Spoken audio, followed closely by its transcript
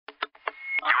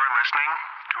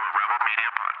listening to a Rebel Media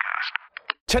podcast.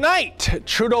 Tonight,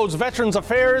 Trudeau's Veterans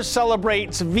Affairs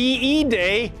celebrates VE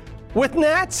Day with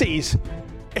Nazis.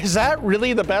 Is that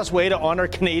really the best way to honor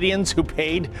Canadians who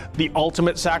paid the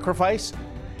ultimate sacrifice?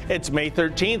 It's May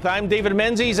 13th. I'm David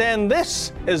Menzies, and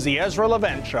this is the Ezra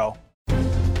Levant Show.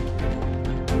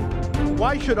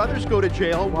 Why should others go to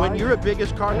jail when you're the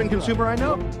biggest carbon consumer I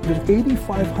know? There's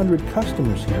 8,500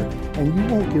 customers here, and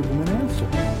you won't give them an answer.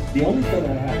 The only thing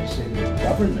I have to say to the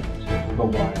government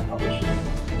about why I'm publishing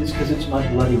it is because it's my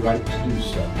bloody right to do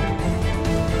so.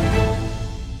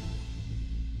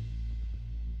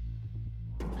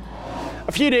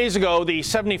 A few days ago, the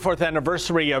 74th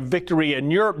anniversary of Victory in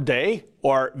Europe Day,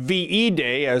 or VE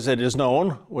Day as it is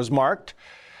known, was marked.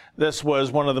 This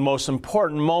was one of the most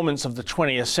important moments of the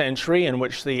 20th century in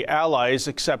which the Allies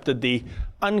accepted the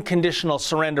unconditional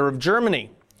surrender of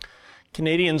Germany.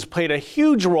 Canadians played a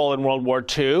huge role in World War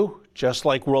II. Just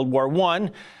like World War I,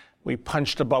 we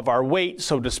punched above our weight,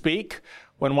 so to speak,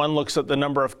 when one looks at the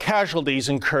number of casualties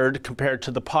incurred compared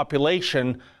to the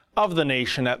population of the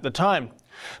nation at the time.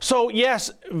 So yes,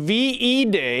 VE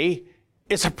Day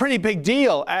is a pretty big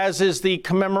deal, as is the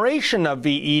commemoration of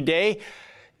VE Day,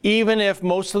 even if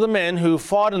most of the men who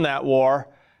fought in that war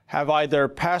have either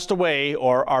passed away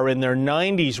or are in their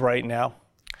 90s right now.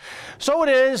 So it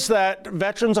is that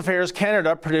Veterans Affairs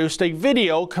Canada produced a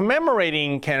video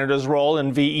commemorating Canada's role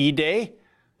in VE Day.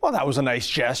 Well, that was a nice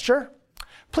gesture.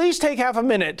 Please take half a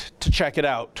minute to check it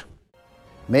out.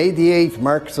 May the 8th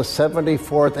marks the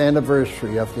 74th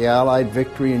anniversary of the Allied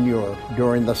victory in Europe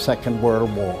during the Second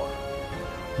World War.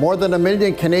 More than 1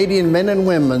 million Canadian men and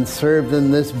women served in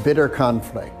this bitter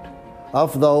conflict.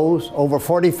 Of those, over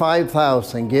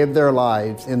 45,000 gave their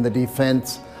lives in the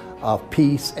defense of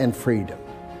peace and freedom.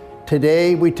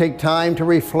 Today, we take time to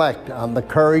reflect on the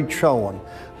courage shown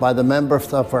by the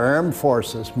members of our armed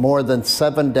forces more than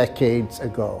 7 decades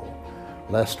ago,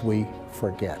 lest we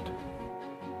forget.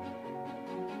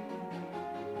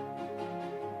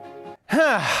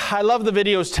 I love the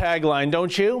video's tagline,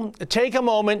 don't you? Take a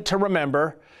moment to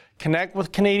remember, connect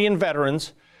with Canadian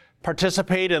veterans,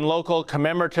 participate in local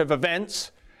commemorative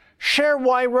events, share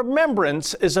why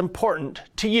remembrance is important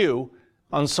to you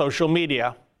on social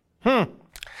media.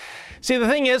 See, the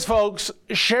thing is, folks,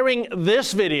 sharing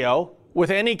this video with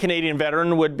any Canadian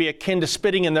veteran would be akin to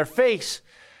spitting in their face,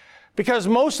 because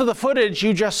most of the footage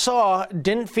you just saw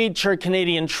didn't feature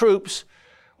Canadian troops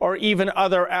or even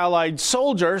other Allied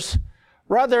soldiers.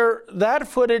 Rather, that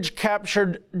footage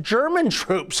captured German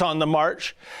troops on the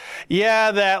march. Yeah,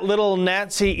 that little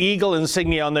Nazi eagle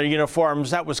insignia on their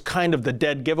uniforms, that was kind of the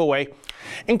dead giveaway.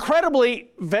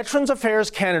 Incredibly, Veterans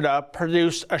Affairs Canada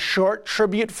produced a short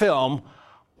tribute film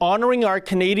honoring our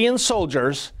Canadian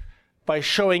soldiers by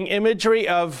showing imagery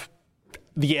of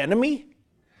the enemy.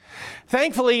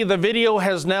 Thankfully, the video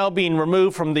has now been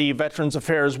removed from the Veterans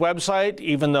Affairs website,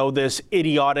 even though this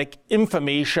idiotic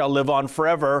infamy shall live on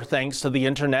forever thanks to the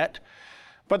internet.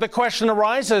 But the question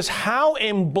arises, how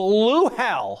in blue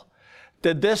hell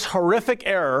did this horrific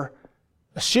error,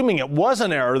 assuming it was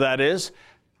an error that is,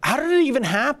 how did it even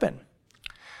happen?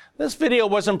 This video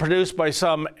wasn't produced by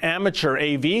some amateur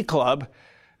AV club.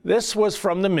 This was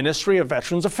from the Ministry of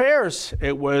Veterans Affairs.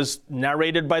 It was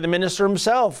narrated by the minister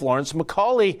himself, Lawrence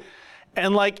MacAulay.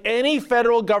 And like any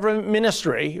federal government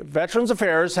ministry, Veterans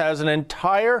Affairs has an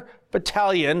entire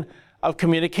battalion of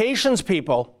communications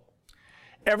people.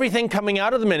 Everything coming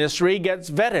out of the ministry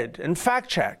gets vetted and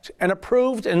fact-checked and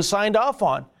approved and signed off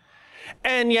on.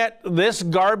 And yet this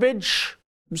garbage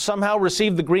somehow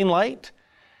received the green light,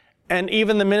 and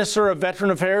even the Minister of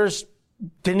Veteran Affairs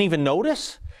didn't even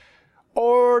notice?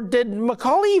 Or did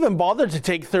MacAulay even bother to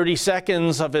take 30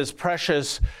 seconds of his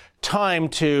precious time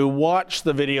to watch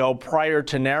the video prior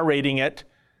to narrating it?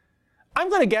 I'm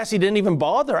going to guess he didn't even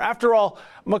bother. After all,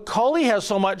 MacAulay has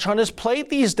so much on his plate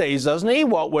these days, doesn't he?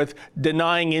 What with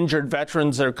denying injured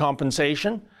veterans their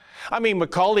compensation? I mean,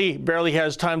 MacAulay barely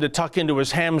has time to tuck into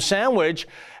his ham sandwich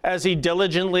as he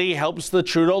diligently helps the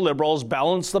Trudeau Liberals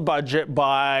balance the budget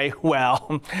by,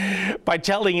 well, by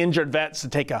telling injured vets to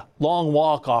take a long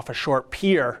walk off a short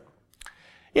pier.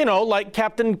 You know, like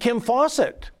Captain Kim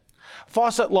Fawcett.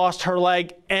 Fawcett lost her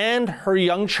leg and her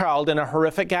young child in a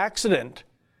horrific accident.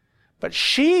 But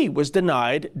she was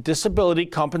denied disability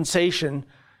compensation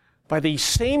by the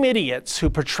same idiots who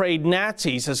portrayed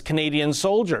Nazis as Canadian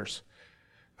soldiers.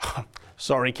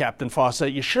 Sorry, Captain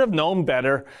Fawcett, you should have known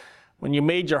better. When you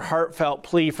made your heartfelt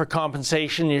plea for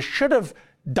compensation, you should have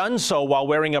done so while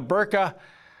wearing a burqa.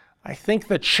 I think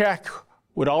the check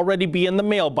would already be in the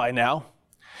mail by now.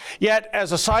 Yet,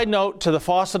 as a side note to the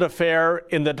Fawcett affair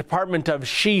in the department of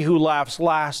She Who Laughs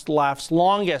Last, Laughs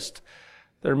Longest,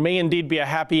 there may indeed be a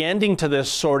happy ending to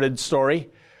this sordid story.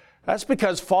 That's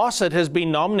because Fawcett has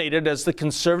been nominated as the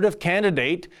Conservative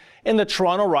candidate in the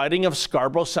Toronto riding of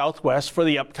Scarborough Southwest for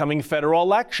the upcoming federal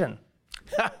election.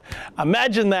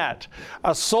 Imagine that.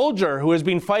 A soldier who has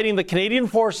been fighting the Canadian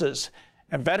Forces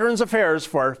and Veterans Affairs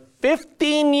for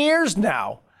 15 years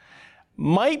now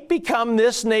might become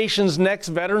this nation's next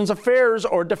Veterans Affairs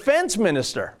or Defense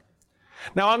Minister.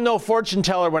 Now, I'm no fortune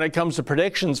teller when it comes to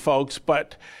predictions, folks,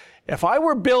 but if I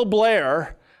were Bill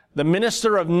Blair, the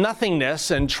Minister of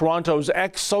Nothingness and Toronto's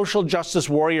ex-social justice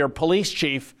warrior police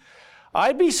chief,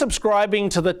 I'd be subscribing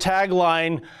to the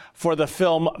tagline for the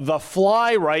film The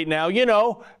Fly right now. You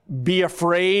know, be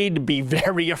afraid, be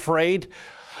very afraid.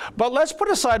 But let's put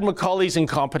aside Macaulay's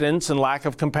incompetence and lack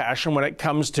of compassion when it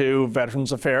comes to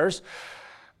Veterans Affairs,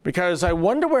 because I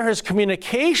wonder where his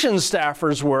communications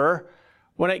staffers were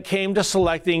when it came to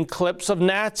selecting clips of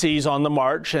Nazis on the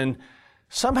march and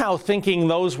somehow thinking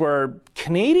those were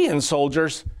Canadian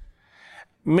soldiers.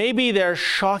 Maybe their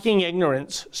shocking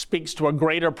ignorance speaks to a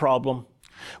greater problem,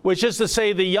 which is to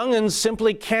say the young'uns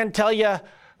simply can't tell you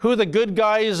who the good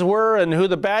guys were and who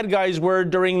the bad guys were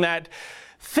during that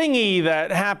thingy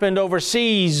that happened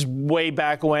overseas way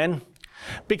back when.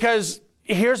 Because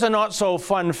here's a not so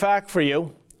fun fact for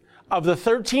you. Of the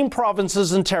 13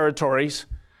 provinces and territories,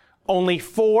 only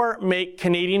 4 make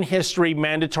Canadian history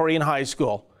mandatory in high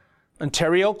school: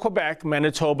 Ontario, Quebec,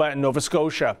 Manitoba, and Nova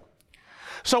Scotia.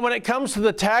 So when it comes to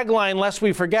the tagline, lest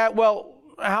we forget, well,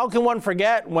 how can one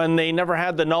forget when they never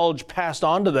had the knowledge passed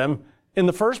on to them in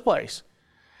the first place?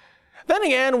 Then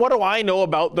again, what do I know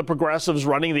about the progressives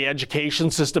running the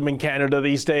education system in Canada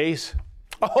these days?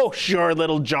 Oh, sure,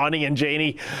 little Johnny and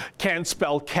Janie can't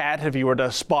spell cat if you were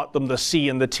to spot them the C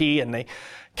and the T, and they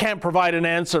can't provide an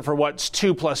answer for what's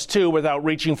 2 + 2 without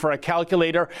reaching for a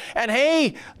calculator. And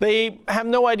hey, they have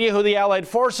no idea who the Allied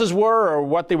forces were or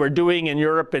what they were doing in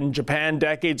Europe and Japan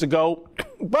decades ago.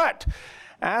 But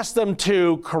ask them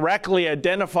to correctly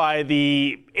identify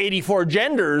the 84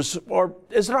 genders, or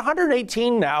is it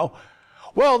 118 now?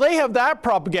 Well, they have that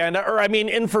propaganda, or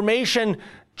information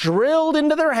drilled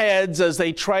into their heads as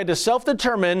they try to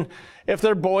self-determine if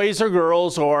they're boys or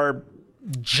girls or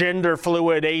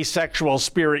gender-fluid, asexual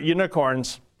spirit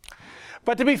unicorns.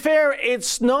 But to be fair,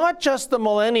 it's not just the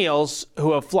millennials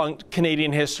who have flunked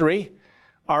Canadian history.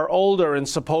 Our older and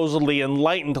supposedly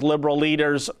enlightened Liberal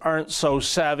leaders aren't so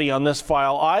savvy on this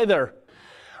file either.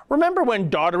 Remember when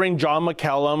doddering John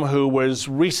McCallum, who was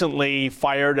recently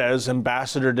fired as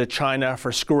ambassador to China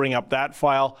for screwing up that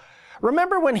file,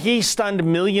 remember when he stunned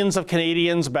millions of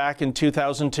Canadians back in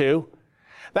 2002?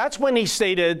 That's when he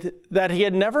stated that he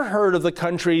had never heard of the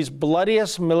country's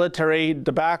bloodiest military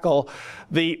debacle,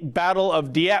 the Battle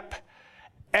of Dieppe.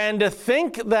 And to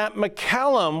think that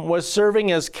McCallum was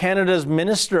serving as Canada's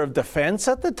Minister of Defense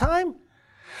at the time?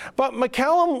 But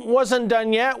McCallum wasn't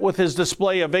done yet with his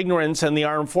display of ignorance in the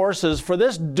armed forces, for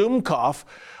this Doomkoff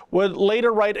would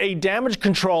later write a damage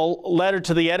control letter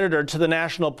to the editor to the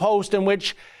National Post in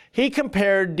which he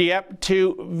compared Dieppe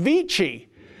to Vichy.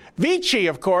 Vichy,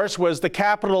 of course, was the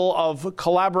capital of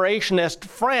collaborationist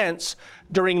France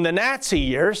during the Nazi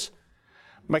years.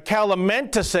 McCallum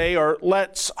meant to say, or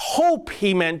let's hope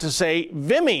he meant to say,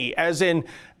 Vimy, as in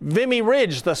Vimy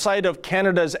Ridge, the site of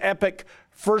Canada's epic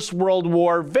First World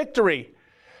War victory.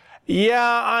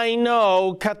 Yeah, I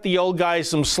know, cut the old guy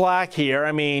some slack here.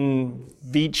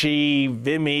 Vichy,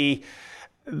 Vimy,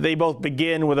 they both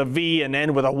begin with a V and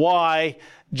end with a Y,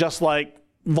 just like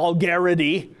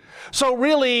vulgarity. So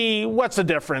really, what's the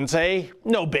difference, eh?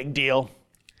 No big deal.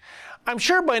 I'm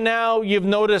sure by now you've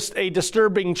noticed a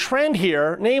disturbing trend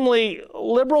here, namely,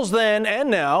 Liberals then and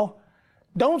now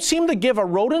don't seem to give a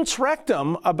rodent's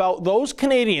rectum about those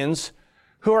Canadians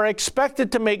who are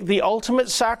expected to make the ultimate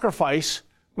sacrifice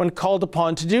when called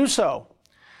upon to do so.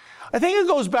 I think it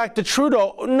goes back to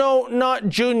Trudeau. No, not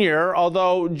Junior,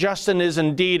 although Justin is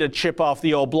indeed a chip off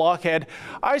the old blockhead.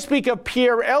 I speak of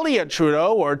Pierre Elliott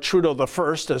Trudeau, or Trudeau the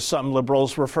First, as some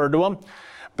Liberals refer to him.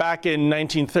 Back in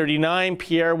 1939,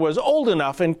 Pierre was old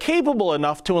enough and capable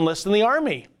enough to enlist in the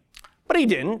army. But he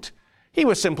didn't. He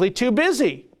was simply too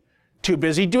busy. Too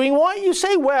busy doing what, you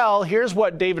say? Well, here's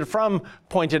what David Frum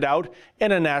pointed out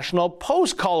in a National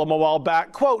Post column a while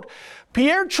back. Quote,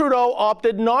 Pierre Trudeau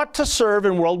opted not to serve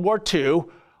in World War II,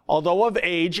 although of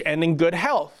age and in good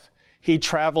health. He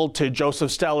traveled to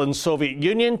Joseph Stalin's Soviet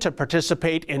Union to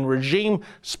participate in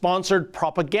regime-sponsored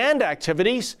propaganda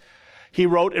activities. He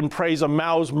wrote in praise of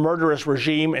Mao's murderous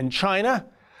regime in China.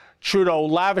 Trudeau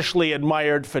lavishly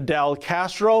admired Fidel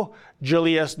Castro,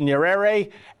 Julius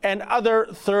Nyerere, and other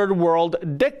third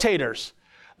world dictators.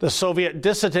 The Soviet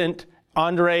dissident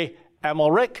Andrei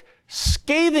Amalric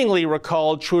scathingly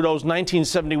recalled Trudeau's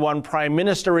 1971 prime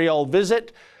ministerial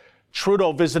visit.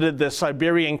 Trudeau visited the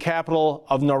Siberian capital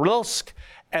of Norilsk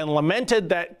and lamented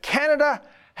that Canada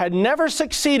had never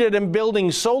succeeded in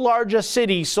building so large a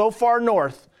city so far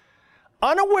north,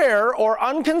 unaware or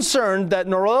unconcerned that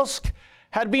Norilsk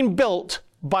had been built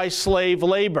by slave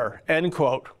labor, end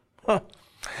quote.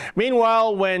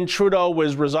 Meanwhile, when Trudeau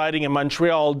was residing in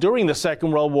Montreal during the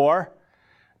Second World War,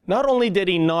 not only did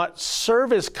he not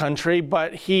serve his country,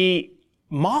 but he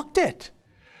mocked it.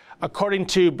 According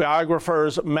to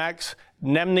biographers Max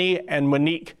Nemne and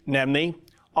Monique Nemne,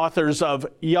 authors of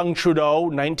Young Trudeau,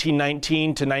 1919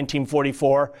 to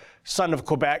 1944, Son of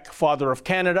Quebec, Father of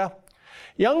Canada,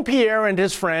 young Pierre and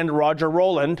his friend Roger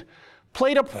Rowland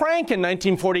played a prank in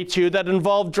 1942 that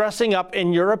involved dressing up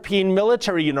in European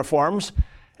military uniforms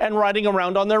and riding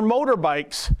around on their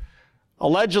motorbikes.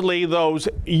 Allegedly, those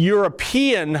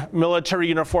European military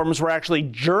uniforms were actually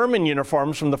German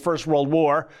uniforms from the First World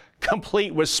War,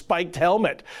 complete with spiked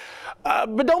helmet.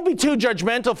 But don't be too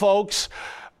judgmental, folks.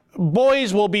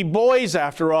 Boys will be boys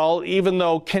after all, even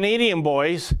though Canadian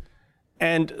boys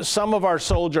and some of our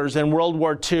soldiers in World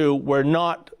War II were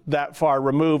not that far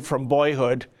removed from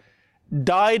boyhood,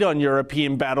 died on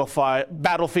European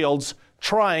battlefields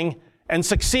trying and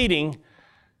succeeding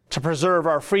to preserve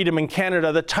our freedom in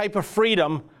Canada, the type of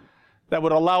freedom that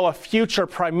would allow a future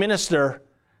Prime Minister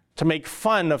to make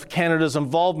fun of Canada's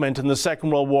involvement in the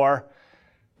Second World War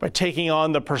by taking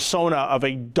on the persona of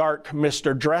a dark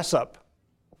Mr. Dress-Up.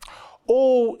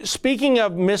 Oh, speaking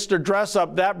of Mr.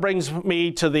 Dress-Up, that brings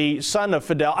me to the son of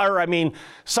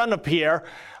Pierre,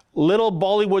 little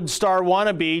Bollywood star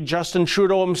wannabe, Justin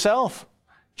Trudeau himself.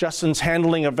 Justin's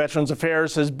handling of Veterans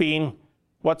Affairs has been,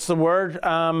 what's the word?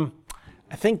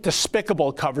 I think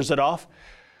despicable covers it off.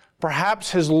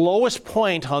 Perhaps his lowest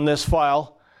point on this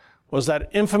file was that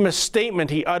infamous statement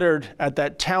he uttered at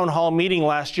that town hall meeting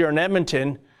last year in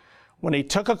Edmonton when he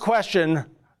took a question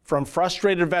from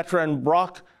frustrated veteran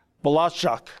Brock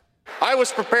Bolachuk. I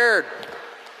was prepared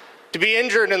to be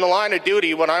injured in the line of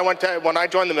duty when I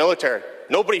joined the military.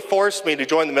 Nobody forced me to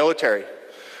join the military.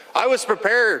 I was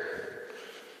prepared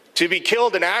to be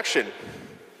killed in action.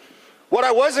 What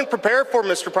I wasn't prepared for,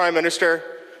 Mr. Prime Minister,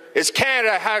 is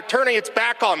Canada turning its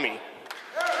back on me.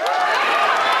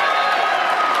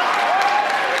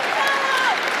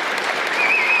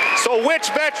 So which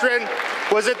veteran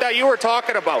was it that you were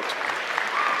talking about?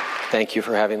 Thank you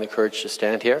for having the courage to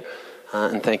stand here,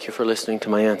 and thank you for listening to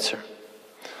my answer.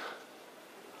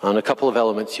 On a couple of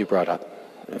elements you brought up.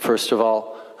 First of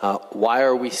all, why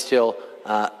are we still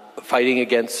fighting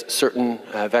against certain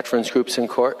veterans groups in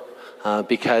court?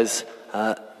 Because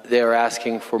they are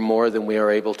asking for more than we are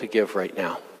able to give right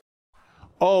now.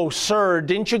 Oh, sir,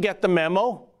 didn't you get the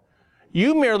memo?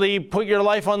 You merely put your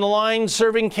life on the line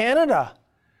serving Canada.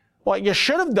 What you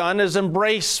should have done is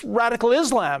embrace radical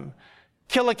Islam,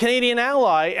 kill a Canadian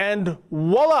ally, and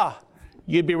voila,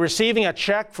 you'd be receiving a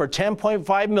check for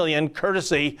 $10.5 million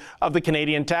courtesy of the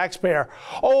Canadian taxpayer.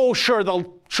 Oh, sure, the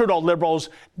Trudeau Liberals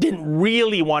didn't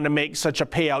really want to make such a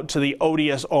payout to the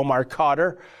odious Omar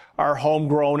Khadr, our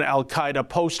homegrown Al-Qaeda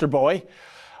poster boy.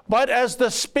 But as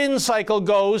the spin cycle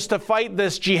goes, to fight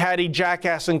this jihadi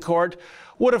jackass in court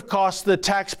would have cost the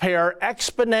taxpayer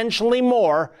exponentially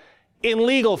more in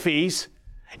legal fees.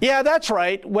 Yeah, that's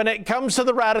right. When it comes to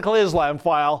the radical Islam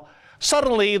file,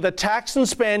 suddenly the tax and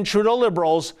spend Trudeau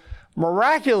Liberals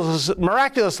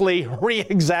miraculously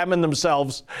re-examine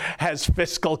themselves as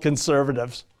fiscal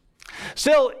conservatives.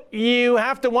 Still, you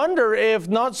have to wonder if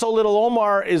not so little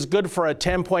Omar is good for a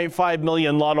 $10.5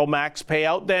 million Lotto Max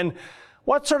payout, then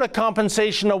what sort of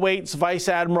compensation awaits Vice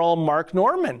Admiral Mark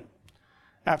Norman?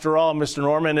 After all, Mr.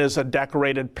 Norman is a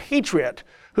decorated patriot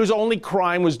whose only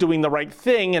crime was doing the right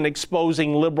thing and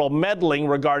exposing Liberal meddling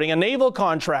regarding a naval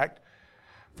contract.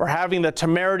 For having the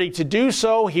temerity to do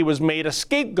so, he was made a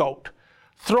scapegoat,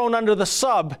 thrown under the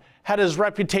sub, had his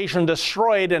reputation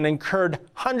destroyed, and incurred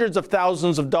hundreds of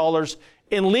thousands of dollars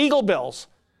in legal bills.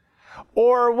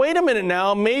 Or wait a minute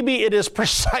now, maybe it is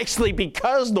precisely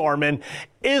because Norman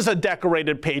is a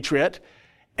decorated patriot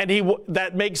and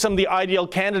that makes him the ideal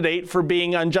candidate for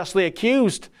being unjustly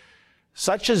accused,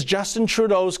 such as Justin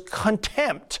Trudeau's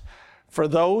contempt for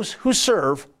those who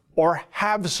serve or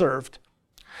have served.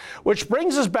 Which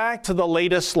brings us back to the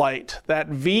latest slight, that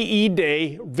VE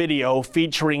Day video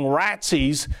featuring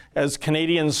Ratsies as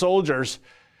Canadian soldiers.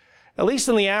 At least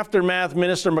in the aftermath,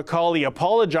 Minister McCauley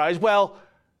apologized. Well,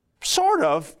 sort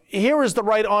of. Here is the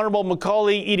Right Honourable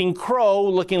Macaulay eating crow,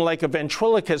 looking like a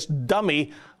ventriloquist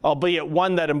dummy, albeit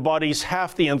one that embodies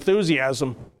half the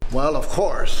enthusiasm. Well, of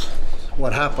course,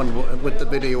 What happened with the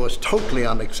video was totally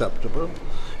unacceptable,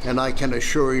 and I can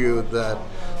assure you that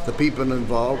the people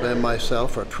involved and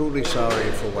myself are truly sorry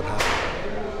for what happened.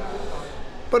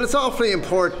 But it's awfully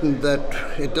important that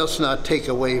it does not take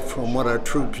away from what our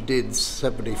troops did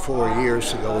 74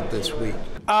 years ago this week.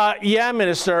 Yeah,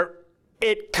 Minister,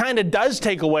 it kind of does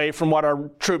take away from what our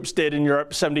troops did in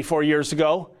Europe 74 years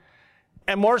ago.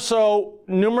 And more so,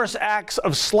 numerous acts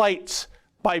of slights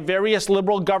by various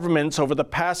liberal governments over the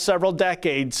past several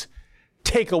decades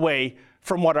take away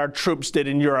from what our troops did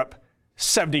in Europe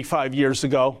 75 years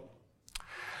ago.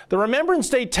 The Remembrance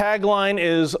Day tagline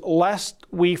is "Lest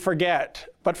we forget,"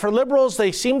 but for liberals,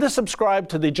 they seem to subscribe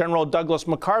to the General Douglas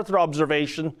MacArthur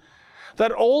observation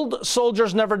that old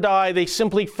soldiers never die, they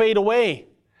simply fade away.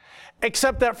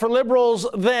 Except that for liberals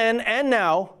then and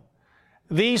now,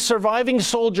 these surviving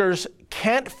soldiers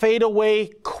can't fade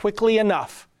away quickly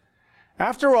enough.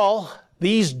 After all,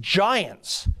 these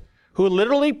giants who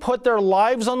literally put their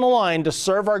lives on the line to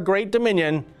serve our great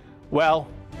Dominion, well,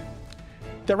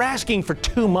 they're asking for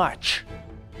too much.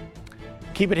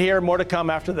 Keep it here, more to come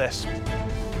after this.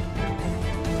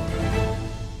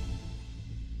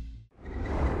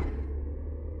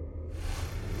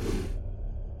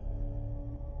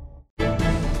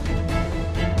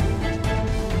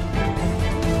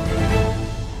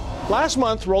 Last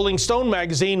month, Rolling Stone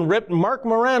magazine ripped Marc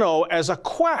Morano as a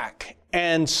quack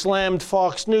and slammed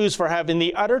Fox News for having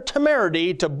the utter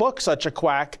temerity to book such a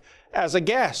quack as a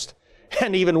guest.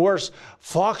 And even worse,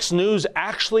 Fox News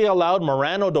actually allowed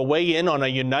Morano to weigh in on a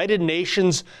United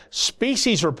Nations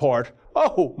species report.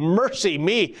 Oh, mercy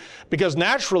me, because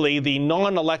naturally the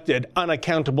non-elected,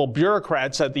 unaccountable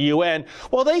bureaucrats at the UN,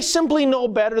 well, they simply know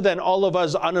better than all of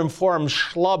us uninformed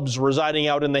schlubs residing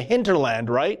out in the hinterland,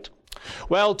 right?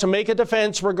 Well, to make a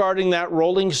defense regarding that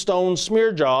Rolling Stone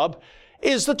smear job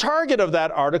is the target of that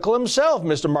article himself,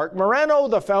 Mr. Marc Morano,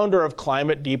 the founder of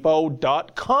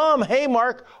ClimateDepot.com. Hey,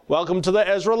 Mark, welcome to the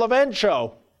Ezra Levant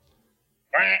Show.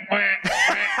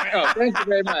 Oh, thank you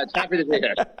very much. Happy to be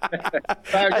here.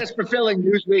 Just fulfilling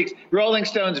Newsweek's, Rolling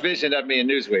Stone's vision of me in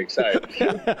Newsweek. Sorry.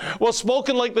 Well,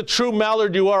 spoken like the true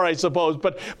mallard you are, I suppose.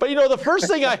 But you know, the first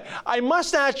thing I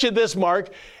must ask you this, Mark,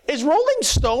 is Rolling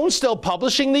Stone still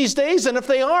publishing these days? And if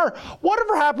they are,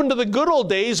 whatever happened to the good old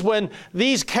days when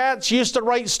these cats used to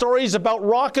write stories about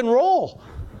rock and roll?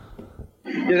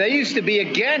 Yeah, they used to be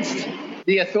against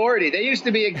the authority. They used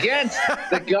to be against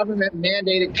the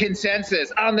government-mandated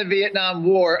consensus on the Vietnam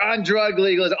War, on drug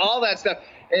legalism, all that stuff.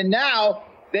 And now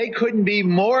they couldn't be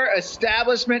more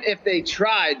establishment if they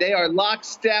tried. They are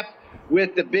lockstep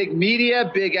with the big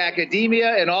media, big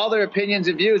academia, and all their opinions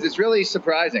and views. It's really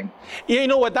surprising. You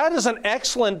know what? That is an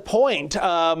excellent point.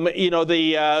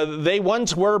 They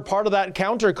once were part of that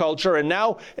counterculture, and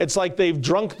now it's like they've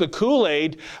drunk the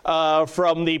Kool-Aid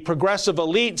from the progressive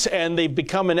elites, and they've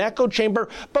become an echo chamber.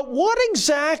 But what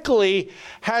exactly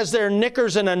has their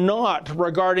knickers in a knot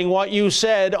regarding what you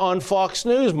said on Fox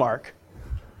News, Mark?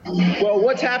 Well,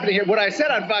 what's happening here? What I said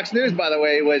on Fox News, by the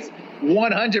way, was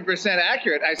 100%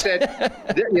 accurate. I said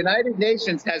the United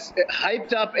Nations has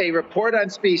hyped up a report on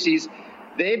species.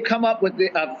 They've come up with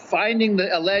finding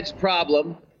the alleged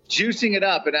problem, juicing it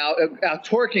up, and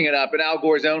torquing it up in Al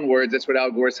Gore's own words. That's what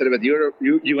Al Gore said about the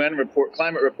UN report,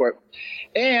 climate report.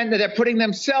 And they're putting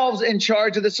themselves in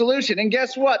charge of the solution. And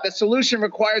guess what? The solution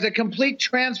requires a complete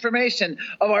transformation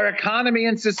of our economy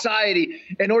and society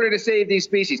in order to save these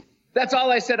species. That's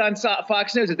all I said on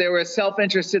Fox News, that they were a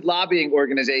self-interested lobbying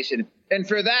organization. And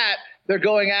for that, they're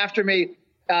going after me,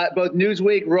 both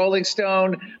Newsweek, Rolling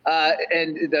Stone,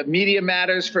 and the Media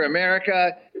Matters for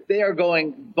America. They are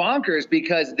going bonkers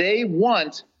because they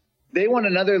want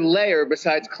another layer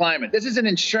besides climate. This is an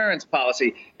insurance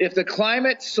policy. If the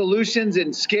climate solutions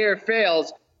and scare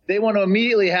fails, they want to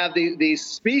immediately have the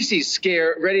species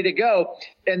scare ready to go.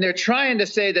 And they're trying to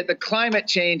say that the climate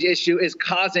change issue is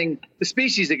causing the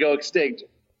species to go extinct,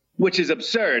 which is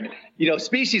absurd. You know,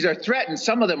 species are threatened.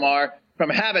 Some of them are from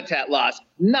habitat loss,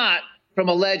 not from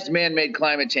alleged man-made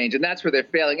climate change. And that's where they're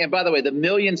failing. And by the way, the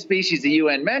million species the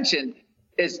UN mentioned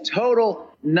is total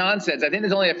nonsense. I think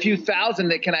there's only a few thousand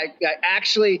that can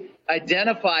actually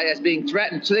identify as being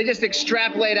threatened. So they just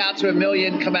extrapolate out to a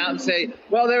million, come out and say,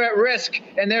 well, they're at risk,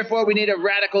 and therefore we need a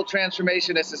radical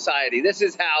transformation of society. This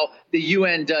is how the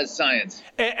UN does science.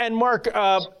 And Mark,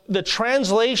 the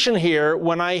translation here,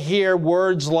 when I hear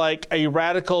words like a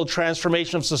radical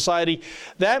transformation of society,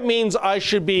 that means I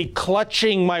should be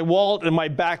clutching my wallet in my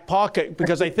back pocket,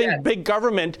 because I think big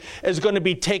government is going to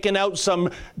be taking out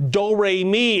some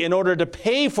do-re-mi in order to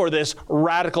pay for this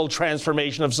radical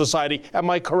transformation of society. Am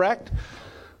I correct?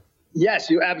 Yes,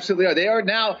 you absolutely are. They are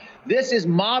now, this is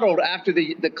modeled after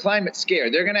the climate scare.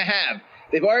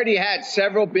 They've already had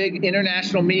several big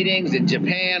international meetings in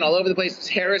Japan, all over the place.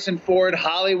 Harrison Ford,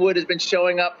 Hollywood has been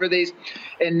showing up for these.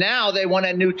 And now they want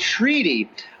a new treaty,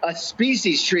 a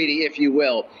species treaty, if you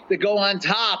will, to go on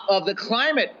top of the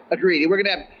climate agreement.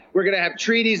 We're going to have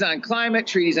treaties on climate,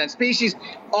 treaties on species,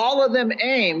 all of them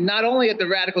aimed not only at the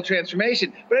radical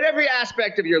transformation, but at every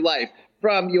aspect of your life,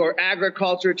 from your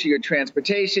agriculture to your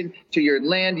transportation, to your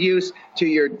land use, to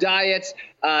your diets,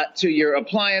 to your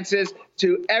appliances,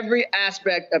 to every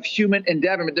aspect of human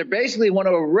endeavorment. They basically want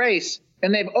to erase,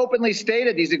 and they've openly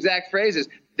stated these exact phrases,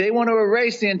 they want to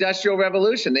erase the Industrial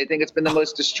Revolution. They think it's been the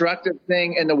most destructive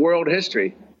thing in the world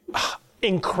history.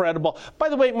 Incredible. By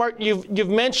the way, Mark, you've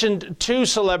mentioned two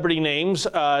celebrity names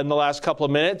in the last couple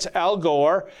of minutes, Al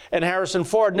Gore and Harrison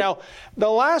Ford. Now, the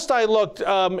last I looked,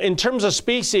 in terms of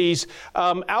species,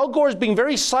 Al Gore's being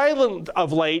very silent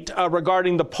of late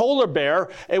regarding the polar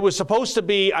bear. It was supposed to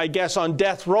be, I guess, on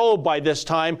death row by this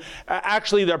time.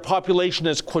 Actually, their population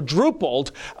has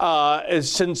quadrupled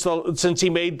since he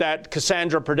made that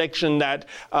Cassandra prediction that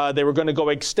they were going to go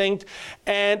extinct.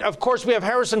 And, of course, we have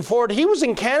Harrison Ford. He was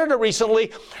in Canada recently.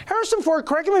 Harrison Ford,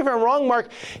 correct me if I'm wrong,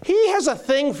 Mark, he has a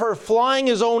thing for flying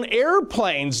his own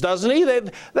airplanes, doesn't he?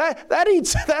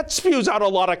 That spews out a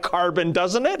lot of carbon,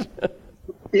 doesn't it?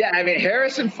 Yeah, I mean,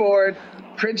 Harrison Ford,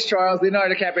 Prince Charles,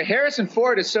 Leonardo DiCaprio. Harrison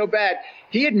Ford is so bad.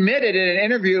 He admitted in an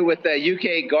interview with the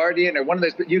UK Guardian or one of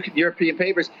those European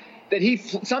papers that he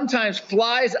sometimes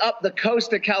flies up the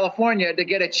coast of California to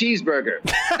get a cheeseburger.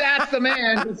 That's the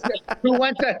man who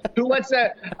wants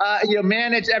to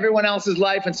manage everyone else's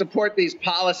life and support these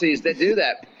policies that do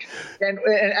that.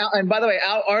 And by the way,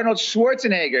 Arnold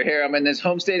Schwarzenegger here, I'm in his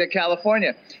home state of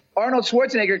California. Arnold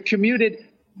Schwarzenegger commuted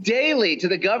daily to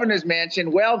the governor's mansion,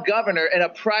 governor, in a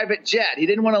private jet. He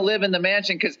didn't want to live in the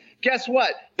mansion because guess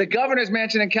what? The governor's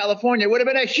mansion in California would have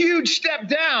been a huge step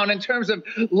down in terms of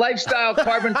lifestyle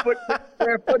carbon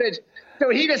square footage. So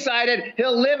he decided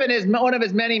he'll live in one of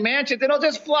his many mansions and he'll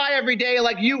just fly every day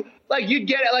like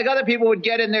other people would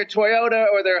get in their Toyota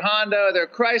or their Honda or their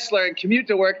Chrysler and commute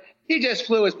to work. He just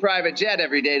flew his private jet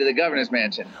every day to the governor's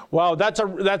mansion. Wow,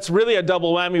 that's really a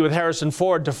double whammy with Harrison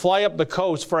Ford to fly up the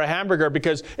coast for a hamburger,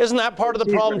 because isn't that part of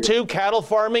the problem too? Cattle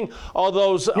farming, all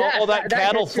that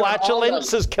cattle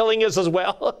flatulence is killing us as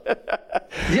well.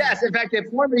 Yes, in fact, the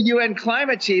former UN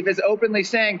climate chief is openly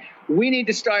saying we need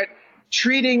to start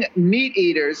treating meat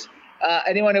eaters,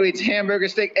 anyone who eats hamburger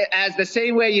steak, as the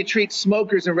same way you treat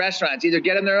smokers in restaurants. Either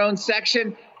get in their own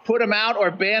section, put them out,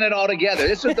 or ban it altogether.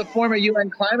 This was the former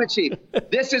UN climate chief.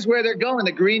 This is where they're going.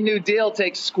 The Green New Deal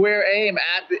takes square aim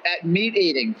at meat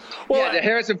eating. Well, the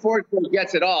Harrison Ford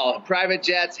gets it all. Private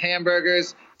jets,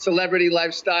 hamburgers, celebrity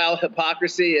lifestyle,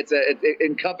 hypocrisy. It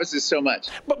encompasses so much.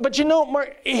 But you know,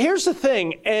 Mark, here's the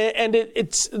thing, and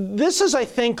this is, I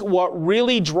think, what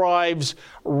really drives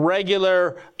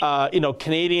regular,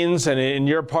 Canadians and in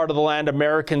your part of the land,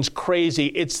 Americans crazy.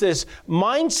 It's this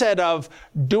mindset of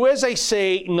do as I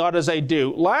say, not as I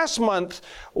do. Last month,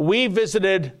 we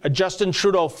visited a Justin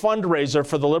Trudeau fundraiser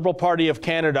for the Liberal Party of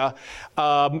Canada.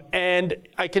 And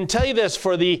I can tell you this,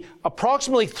 for the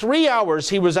approximately 3 hours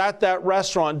he was at that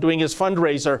restaurant doing his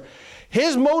fundraiser,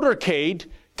 his motorcade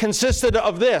consisted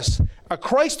of this: a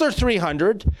Chrysler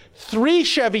 300, 3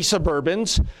 Chevy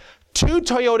Suburbans, 2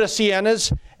 Toyota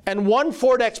Siennas, and 1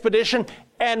 Ford Expedition.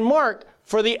 And Mark,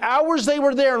 for the hours they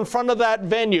were there in front of that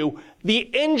venue, the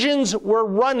engines were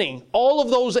running. All of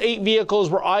those 8 vehicles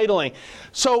were idling.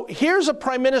 So here's a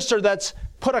prime minister that's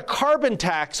put a carbon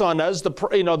tax on us. The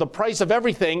price of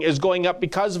everything is going up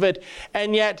because of it.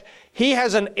 And yet he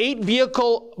has an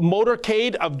 8-vehicle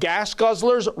motorcade of gas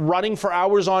guzzlers running for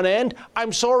hours on end.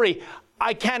 I'm sorry,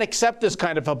 I can't accept this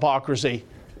kind of hypocrisy.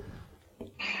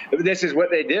 This is what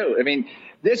they do. I mean,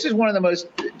 this is one of the most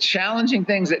challenging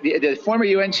things that the former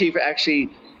UN chief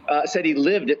actually said. He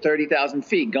lived at 30,000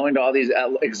 feet, going to all these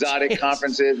exotic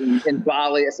conferences in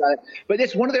Bali. But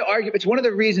it's one of the arguments. It's one of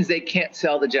the reasons they can't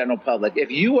sell the general public. If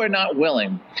you are not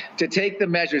willing to take the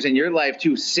measures in your life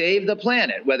to save the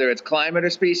planet, whether it's climate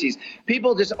or species,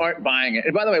 people just aren't buying it.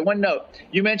 And by the way, one note: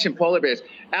 you mentioned polar bears.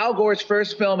 Al Gore's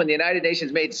first film in the United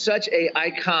Nations made such an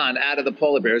icon out of the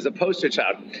polar bear as a poster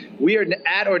child. We are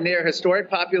at or near historic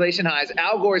population highs.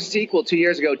 Al Gore's sequel 2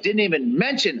 years ago didn't even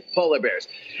mention polar bears.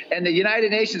 And the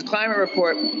United Nations climate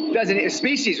report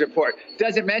species report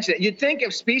doesn't mention it. You'd think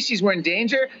if species were in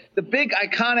danger, the big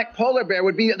iconic polar bear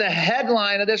would be the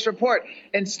headline of this report.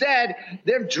 Instead,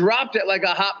 they've dropped it like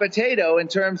a hot potato in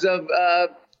terms of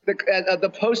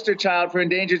the poster child for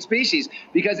endangered species,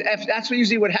 because that's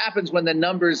usually what happens when the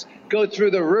numbers go through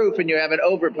the roof and you have an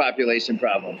overpopulation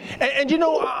problem. And you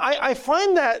know, I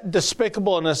find that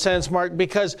despicable in a sense, Mark,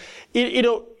 because, you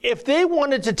know, if they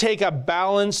wanted to take a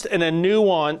balanced and a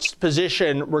nuanced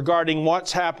position regarding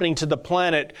what's happening to the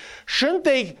planet, shouldn't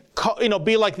they,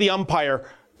 be like the umpire?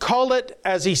 Call it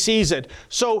as he sees it.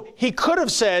 So he could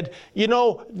have said, you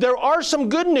know, there are some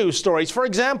good news stories. For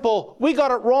example, we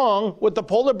got it wrong with the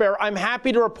polar bear. I'm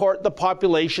happy to report the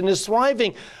population is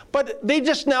thriving. But they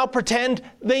just now pretend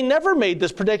they never made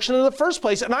this prediction in the first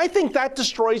place. And I think that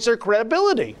destroys their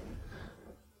credibility.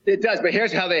 It does, but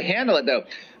here's how they handle it, though.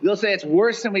 They'll say it's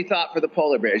worse than we thought for the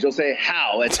polar bears. You'll say,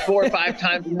 how? It's 4 or 5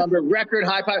 times the number, record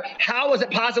high. How was it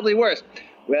possibly worse?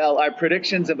 Well, our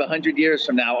predictions of 100 years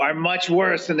from now are much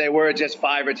worse than they were just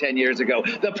 5 or 10 years ago.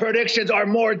 The predictions are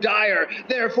more dire.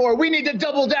 Therefore, we need to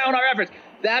double down our efforts.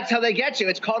 That's how they get you.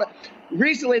 It's called.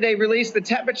 Recently, they released the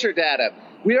temperature data.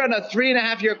 We're on a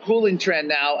 3.5-year cooling trend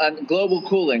now on global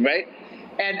cooling, right?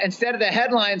 And instead of the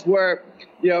headlines were,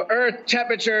 Earth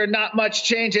temperature, not much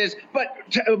changes, but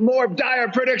more dire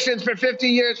predictions for 50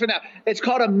 years from now. It's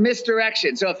called a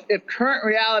misdirection. So if current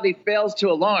reality fails to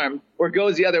alarm or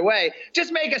goes the other way,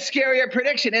 just make a scarier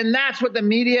prediction. And that's what the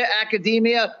media,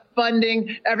 academia,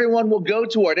 funding, everyone will go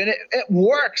toward. And it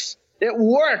works. It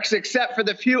works, except for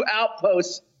the few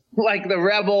outposts like the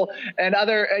Rebel and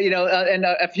other, and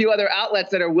a few other outlets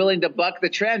that are willing to buck the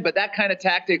trend. But that kind of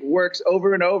tactic works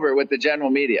over and over with the general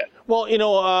media. Well,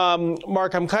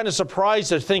 Mark, I'm kind of surprised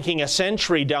they're thinking a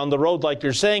century down the road, like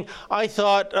you're saying. I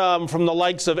thought from the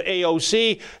likes of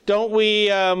AOC, don't we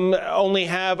only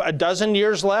have a dozen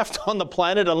years left on the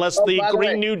planet unless the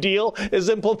Green New Deal is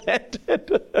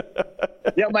implemented?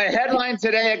 Yeah, my headline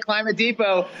today at Climate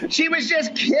Depot, she was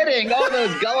just kidding. Oh,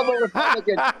 those gullible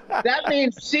Republicans. That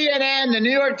means CNN, the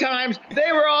New York Times,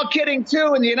 they were all kidding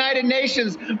too in the United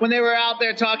Nations when they were out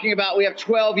there talking about we have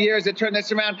 12 years to turn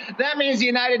this around. That means the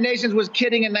United Nations was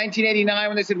kidding in 1989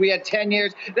 when they said we had 10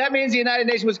 years. That means the United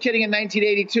Nations was kidding in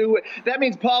 1982. That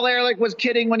means Paul Ehrlich was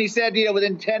kidding when he said,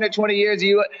 within 10 or 20 years,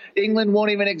 England won't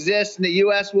even exist and the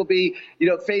U.S. will be,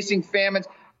 facing famines.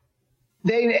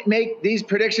 They make these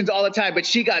predictions all the time, but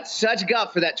she got such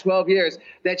guff for that 12 years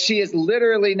that she is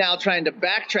literally now trying to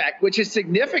backtrack, which is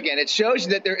significant. It shows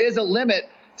you that there is a limit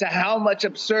to how much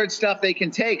absurd stuff they can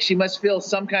take. She must feel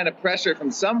some kind of pressure from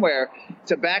somewhere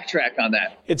to backtrack on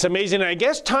that. It's amazing. I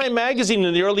guess Time magazine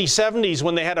in the early 70s,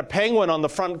 when they had a penguin on the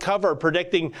front cover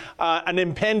predicting an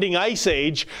impending ice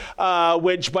age,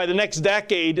 which by the next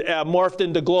decade morphed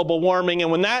into global warming.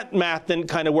 And when that math didn't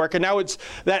kind of work, and now it's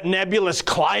that nebulous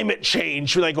climate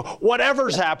change, like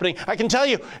whatever's happening. I can tell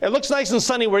you, it looks nice and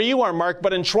sunny where you are, Mark,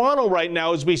 but in Toronto right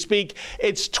now, as we speak,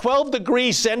 it's 12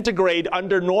 degrees centigrade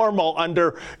under normal,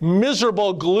 under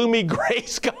miserable, gloomy gray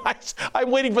skies.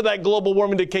 I'm waiting for that global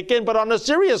warming to kick in. But on a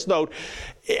serious note,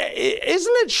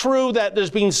 isn't it true that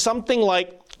there's been something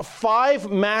like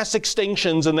 5 mass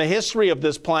extinctions in the history of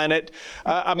this planet,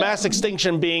 a mass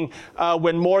extinction being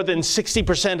when more than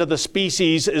 60% of the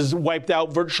species is wiped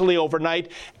out virtually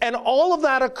overnight. And all of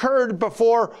that occurred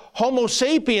before Homo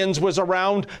sapiens was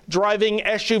around driving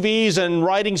SUVs and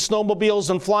riding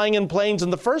snowmobiles and flying in planes in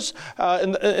the first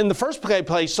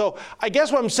place. So I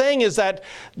guess what I'm saying is that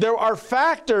there are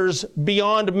factors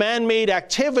beyond man-made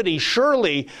activity,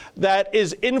 surely, that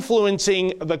is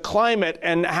influencing the climate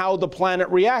and how the planet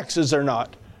reacts. Is there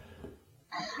not?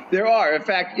 There are. In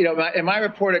fact, in my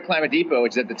report at Climate Depot,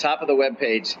 which is at the top of the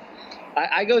webpage,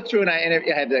 I go through and I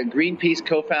had the Greenpeace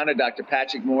co-founder, Dr.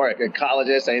 Patrick Moore, an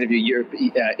ecologist. I interview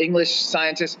English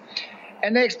scientists.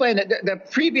 And they explain that the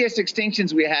previous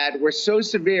extinctions we had were so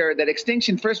severe that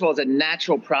extinction, first of all, is a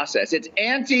natural process. It's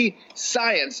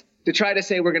anti-science to try to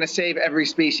say we're going to save every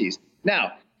species.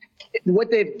 Now, what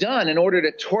they've done in order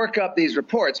to torque up these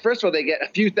reports, first of all, they get a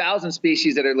few thousand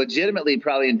species that are legitimately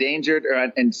probably endangered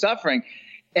and suffering,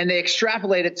 and they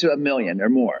extrapolate it to 1 million or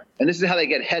more. And this is how they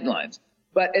get headlines.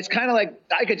 But it's kind of like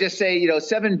I could just say,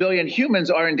 7 billion humans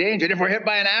are endangered. If we're hit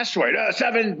by an asteroid,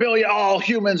 7 billion, all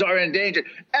humans are endangered.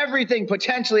 Everything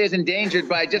potentially is endangered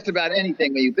by just about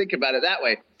anything when you think about it that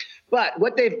way. But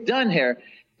what they've done here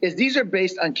is these are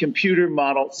based on computer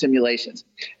model simulations.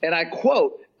 And I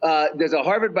quote, there's a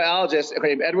Harvard biologist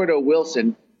named Edward O.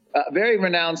 Wilson, a very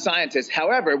renowned scientist.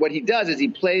 However, what he does is he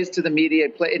plays to the media,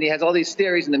 and he has all these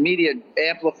theories, and the media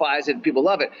amplifies it, and people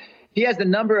love it. He has the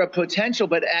number of potential,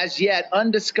 but as yet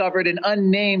undiscovered and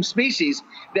unnamed species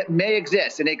that may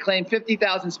exist. And they claim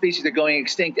 50,000 species are going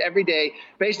extinct every day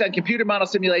based on computer model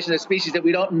simulations of species that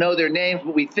we don't know their names,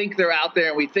 but we think they're out there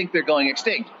and we think they're going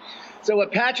extinct. So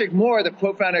what Patrick Moore, the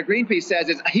co-founder of Greenpeace, says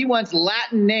is he wants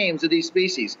Latin names of these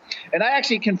species. And I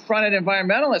actually confronted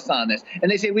environmentalists on this.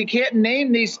 And they say we can't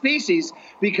name these species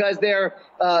because they're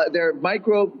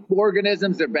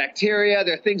microorganisms, they're bacteria,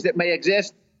 they're things that may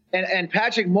exist. And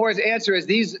Patrick Moore's answer is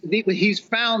he's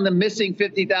found the missing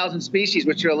 50,000 species,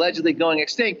 which are allegedly going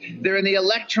extinct. They're in the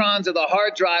electrons of the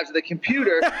hard drives of the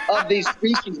computer of these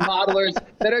species modelers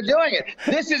that are doing it.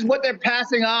 This is what they're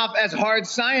passing off as hard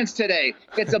science today.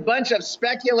 It's a bunch of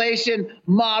speculation,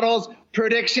 models,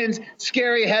 predictions,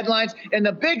 scary headlines. And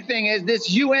the big thing is this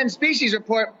UN species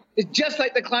report is just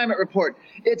like the climate report.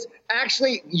 It's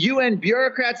actually UN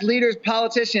bureaucrats, leaders,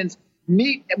 politicians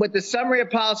meet with the summary of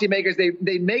policymakers.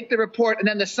 They make the report, and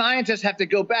then the scientists have to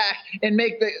go back and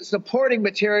make the supporting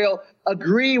material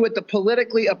agree with the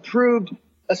politically approved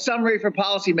a summary for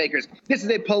policymakers. This is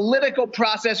a political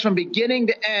process from beginning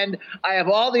to end. I have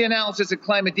all the analysis at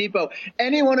Climate Depot.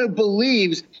 Anyone who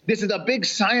believes this is a big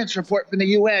science report from the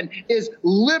UN is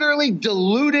literally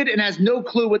deluded and has no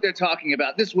clue what they're talking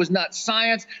about. This was not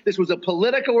science. This was a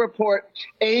political report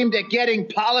aimed at getting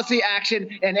policy action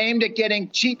and aimed at getting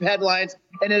cheap headlines,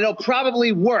 and it'll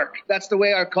probably work. That's the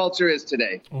way our culture is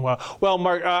today. Well,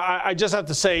 Mark, I just have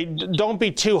to say, don't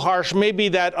be too harsh. Maybe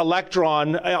that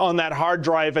electron on that hard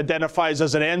drive identifies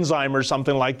as an enzyme or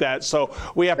something like that. So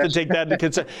we have to take that into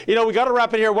consideration. You know, we got to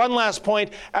wrap it here. One last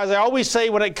point. As I always say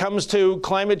when it comes to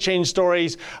climate change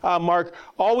stories, Mark,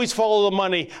 always follow the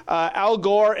money. Al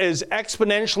Gore is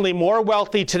exponentially more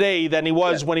wealthy today than he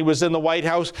was when he was in the White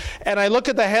House. And I look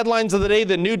at the headlines of the day,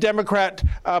 the new Democrat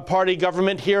Party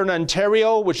government here in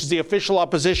Ontario, which is the official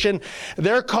opposition,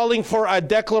 they're calling for a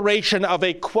declaration of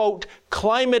a, quote,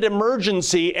 climate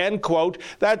emergency, end quote.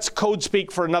 That's code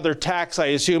speak for another tax, I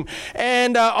assume.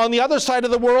 And on the other side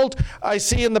of the world, I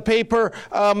see in the paper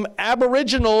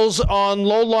Aboriginals on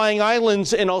low-lying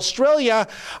islands in Australia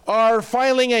are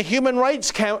filing a human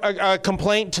rights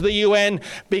complaint to the UN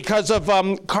because of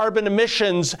carbon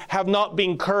emissions have not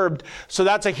been curbed. So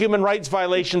that's a human rights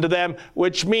violation to them,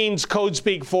 which means code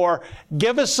speak for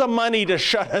give us some money to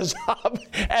shut us up.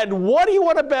 And what do you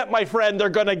want to bet, my friend? They're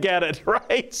going to get it,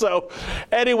 right? So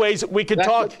anyways, we could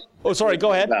talk. Oh, sorry,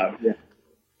 go ahead.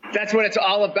 That's what it's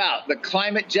all about. The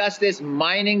climate justice,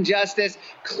 mining justice,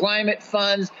 climate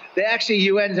funds. They actually,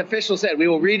 UN's officials said, we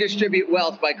will redistribute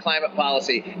wealth by climate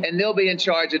policy, and they'll be in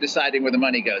charge of deciding where the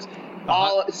money goes.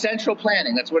 All central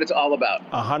planning, that's what it's all about.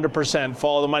 100%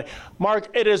 follow the money. Mark,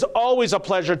 it is always a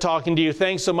pleasure talking to you.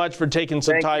 Thanks so much for taking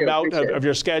some time out of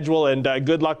your schedule, and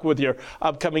good luck with your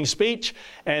upcoming speech.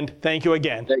 And thank you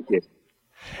again. Thank you.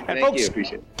 And folks,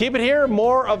 keep it here.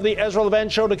 More of the Ezra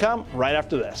Levant Show to come right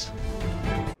after this.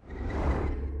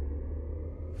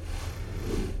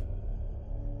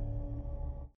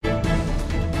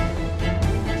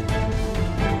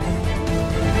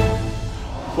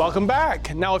 Welcome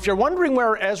back. Now, if you're wondering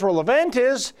where Ezra Levant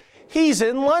is, he's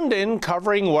in London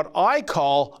covering what I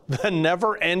call the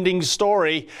never-ending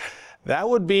story. That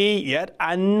would be yet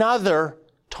another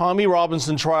Tommy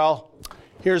Robinson trial.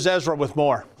 Here's Ezra with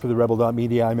more. For the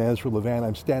Rebel.media, I'm Ezra Levant.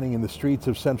 I'm standing in the streets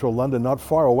of central London, not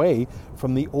far away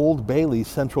from the Old Bailey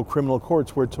Central Criminal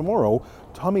Courts, where tomorrow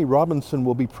Tommy Robinson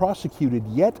will be prosecuted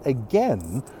yet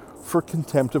again for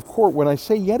contempt of court. When I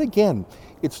say yet again,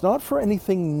 it's not for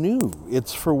anything new.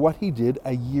 It's for what he did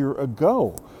a year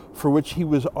ago, for which he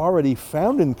was already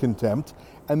found in contempt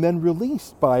and then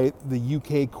released by the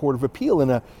UK Court of Appeal in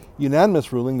a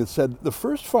unanimous ruling that said the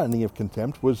first finding of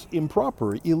contempt was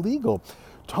improper, illegal.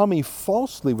 Tommy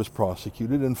falsely was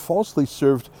prosecuted and falsely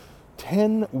served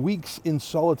 10 weeks in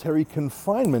solitary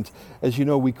confinement. As you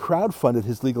know, we crowdfunded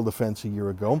his legal defense a year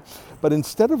ago. But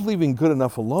instead of leaving good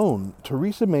enough alone,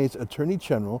 Theresa May's Attorney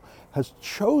General has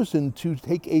chosen to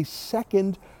take a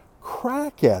second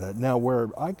crack at it. Now, where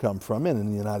I come from, and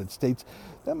in the United States,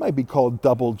 that might be called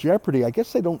double jeopardy. I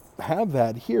guess they don't have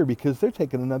that here because they're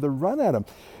taking another run at him.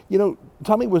 You know,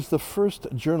 Tommy was the first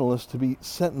journalist to be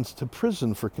sentenced to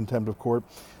prison for contempt of court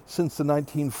since the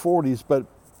 1940s, but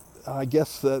I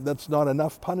guess that's not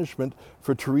enough punishment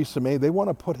for Theresa May. They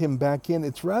want to put him back in.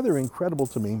 It's rather incredible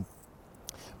to me.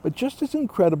 But just as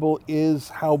incredible is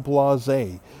how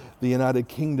blasé the United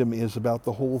Kingdom is about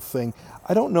the whole thing.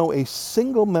 I don't know a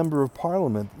single member of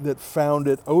Parliament that found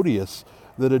it odious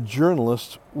that a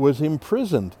journalist was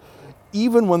imprisoned.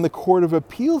 Even when the Court of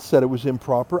Appeal said it was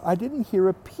improper, I didn't hear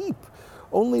a peep.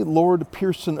 Only Lord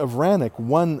Pearson of Rannoch,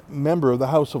 one member of the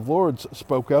House of Lords,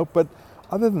 spoke out, but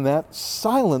other than that,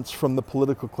 silence from the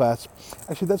political class.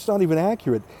 Actually, that's not even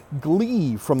accurate.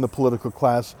 Glee from the political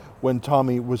class when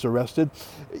Tommy was arrested.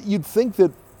 You'd think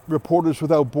that Reporters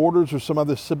Without Borders or some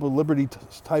other civil liberty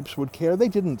types would care. They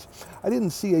didn't. I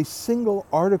didn't see a single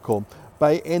article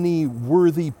by any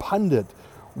worthy pundit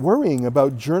worrying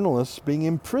about journalists being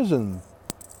imprisoned.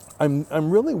 I'm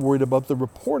really worried about the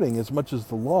reporting as much as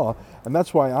the law, and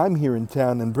that's why I'm here in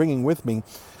town and bringing with me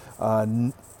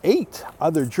 8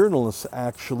 other journalists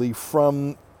actually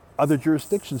from other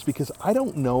jurisdictions, because I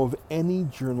don't know of any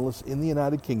journalists in the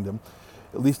United Kingdom,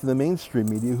 at least in the mainstream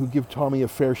media, who give Tommy a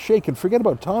fair shake. And forget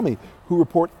about Tommy, who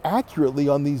report accurately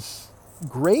on these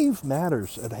grave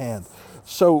matters at hand.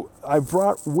 So I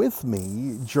brought with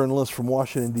me journalists from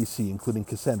Washington, D.C., including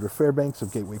Cassandra Fairbanks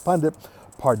of Gateway Pundit,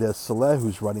 Pardes Saleh,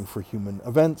 who's running for Human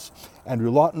Events, Andrew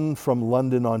Lawton from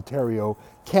London, Ontario,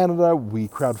 Canada. We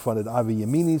crowdfunded Avi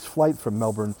Yamini's flight from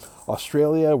Melbourne,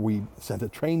 Australia. We sent a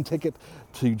train ticket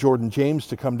to Jordan James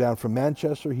to come down from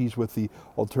Manchester. He's with the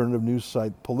alternative news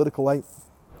site Politicalite.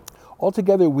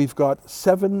 Altogether, we've got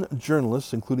 7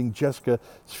 journalists, including Jessica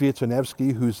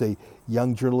Swiatonevsky, who's a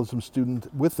young journalism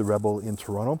student with The Rebel in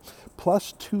Toronto,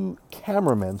 plus 2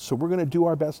 cameramen. So we're going to do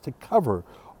our best to cover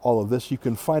all of this. You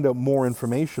can find out more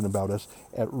information about us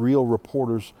at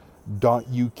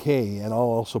realreporters.uk, and I'll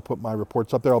also put my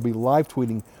reports up there. I'll be live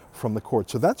tweeting from the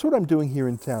court. So that's what I'm doing here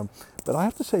in town. But I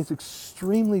have to say, it's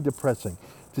extremely depressing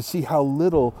to see how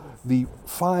little the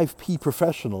 5P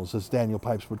professionals, as Daniel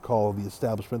Pipes would call the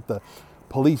establishment, the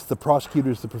police, the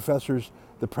prosecutors, the professors,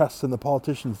 the press, and the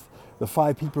politicians, the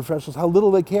 5P professionals, how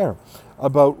little they care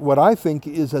about what I think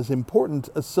is as important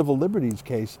a civil liberties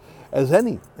case as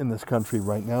any in this country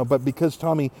right now. But because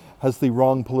Tommy has the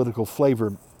wrong political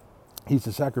flavor, he's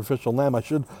a sacrificial lamb. I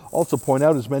should also point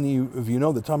out, as many of you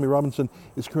know, that Tommy Robinson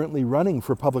is currently running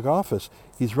for public office.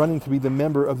 He's running to be the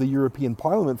member of the European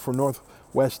Parliament for North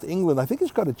West England. I think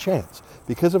he's got a chance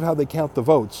because of how they count the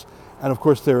votes. And of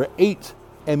course, there are 8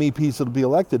 MEPs that will be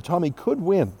elected. Tommy could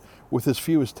win with as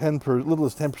few as little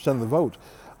as 10% of the vote.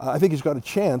 I think he's got a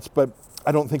chance, but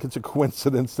I don't think it's a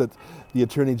coincidence that the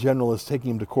Attorney General is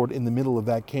taking him to court in the middle of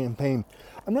that campaign.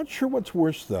 I'm not sure what's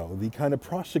worse, though, the kind of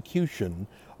prosecution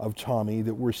of Tommy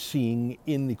that we're seeing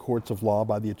in the courts of law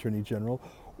by the Attorney General,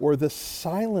 or the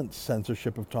silent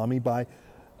censorship of Tommy by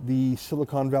the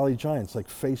Silicon Valley giants like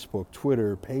Facebook,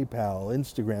 Twitter, PayPal,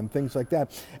 Instagram, things like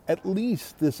that. At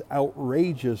least this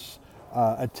outrageous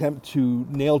attempt to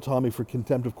nail Tommy for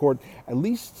contempt of court, at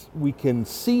least we can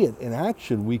see it in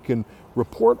action. We can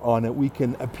report on it. We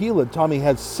can appeal it. Tommy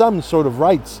has some sort of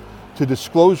rights to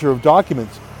disclosure of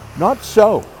documents. Not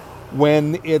so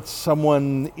when it's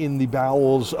someone in the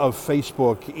bowels of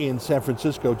Facebook in San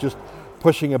Francisco just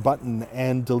pushing a button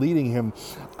and deleting him.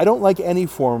 I don't like any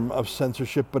form of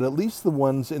censorship, but at least the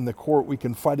ones in the court we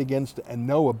can fight against and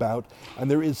know about, and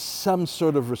there is some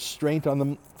sort of restraint on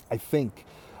them, I think.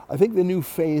 I think the new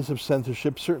phase of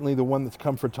censorship, certainly the one that's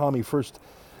come for Tommy first,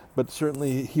 but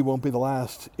certainly he won't be the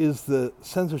last, is the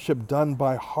censorship done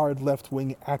by hard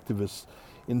left-wing activists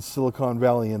in Silicon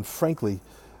Valley, and frankly,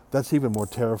 that's even more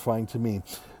terrifying to me.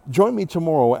 Join me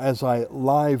tomorrow as I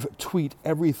live tweet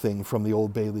everything from the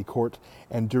Old Bailey Court,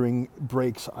 and during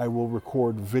breaks I will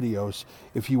record videos.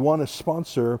 If you want to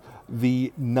sponsor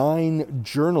the 9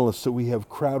 journalists that we have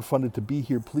crowdfunded to be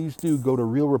here, please do go to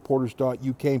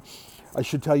realreporters.uk. I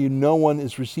should tell you, no one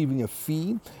is receiving a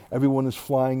fee. Everyone is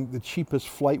flying the cheapest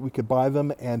flight we could buy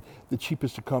them and the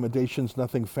cheapest accommodations,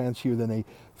 nothing fancier than a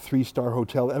 3-star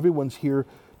hotel. Everyone's here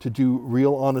to do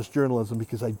real honest journalism,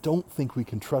 because I don't think we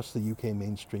can trust the UK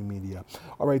mainstream media.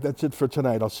 All right, that's it for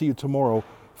tonight. I'll see you tomorrow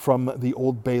from the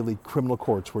Old Bailey criminal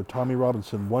courts, where Tommy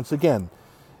Robinson once again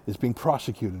is being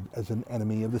prosecuted as an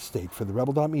enemy of the state. For the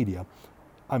Rebel.media,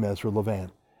 I'm Ezra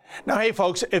Levant. Now, hey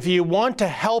folks, if you want to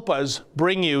help us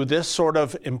bring you this sort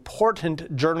of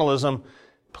important journalism,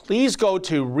 please go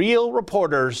to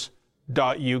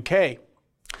realreporters.uk.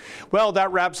 Well,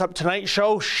 that wraps up tonight's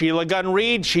show. Sheila Gunn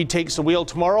Reid, she takes the wheel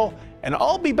tomorrow, and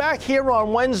I'll be back here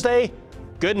on Wednesday.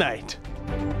 Good night.